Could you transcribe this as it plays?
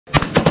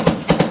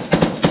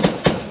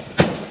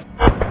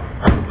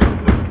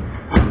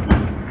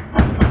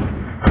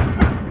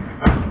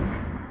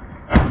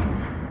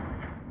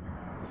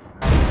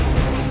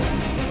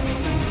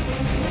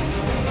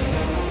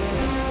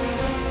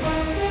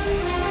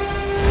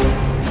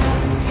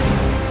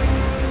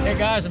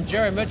guys, I'm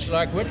Jerry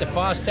Miculek. We're at the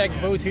Fostech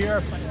booth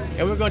here,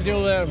 and we're going to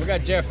do, we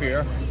got Jeff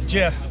here.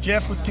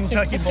 Jeff with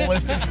Kentucky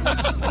Ballistics.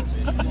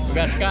 We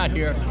got Scott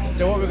here.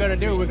 So what we're going to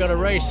do, we're going to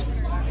race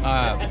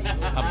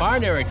a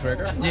binary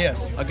trigger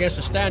against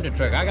a standard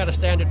trigger. I got a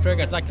standard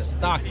trigger. It's like the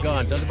stock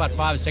gun, so it's about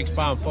 5 or 6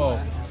 pound full.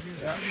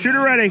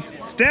 Shooter ready.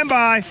 Stand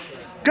by.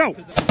 Go.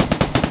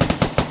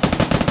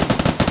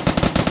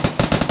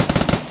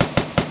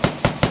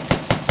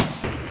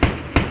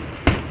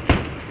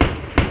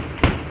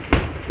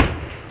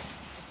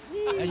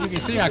 As you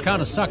can see, I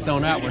kind of sucked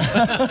on that one.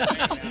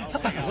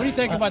 What do you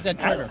think about that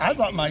trigger? I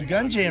thought my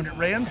gun jammed. It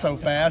ran so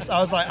fast.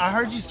 I was like, I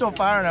heard you still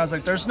firing. I was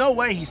like, there's no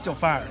way he's still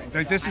firing.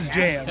 Like, this is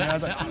jammed. And I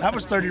was like, that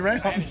was 30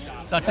 rounds. So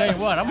I'll tell you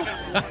what, I'm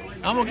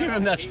going to give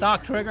him that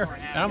stock trigger,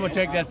 and I'm going to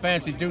take that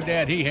fancy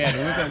doodad he had,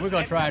 and we're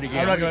going to try it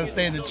again. I'm not going to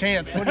stand a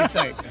chance. What do you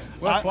think?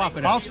 We'll swap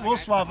it out. We'll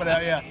swap it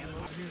out, yeah.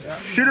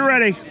 Shooter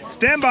ready.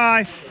 Stand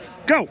by.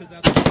 Go.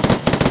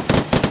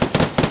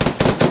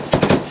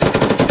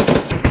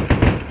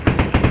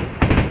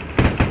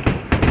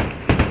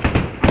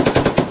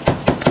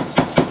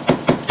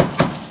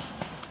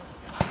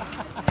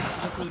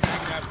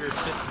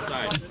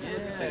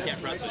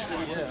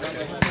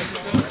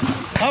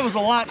 That was a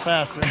lot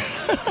faster.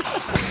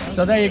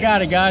 So there you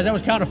got it, guys. That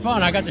was kind of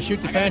fun. I got to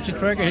shoot the fancy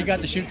trigger. He got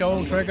to shoot the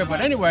old trigger.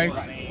 But anyway,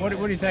 what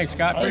do you think,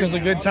 Scott? I think it was a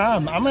good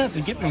time. I'm going to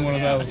have to get me one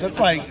of those. That's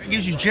like, it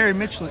gives you Jerry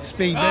Miculek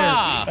speed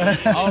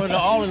there.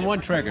 All in one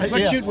trigger.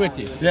 Good shooting with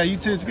you. Yeah, you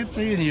too. It's good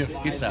seeing you.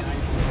 Good stuff.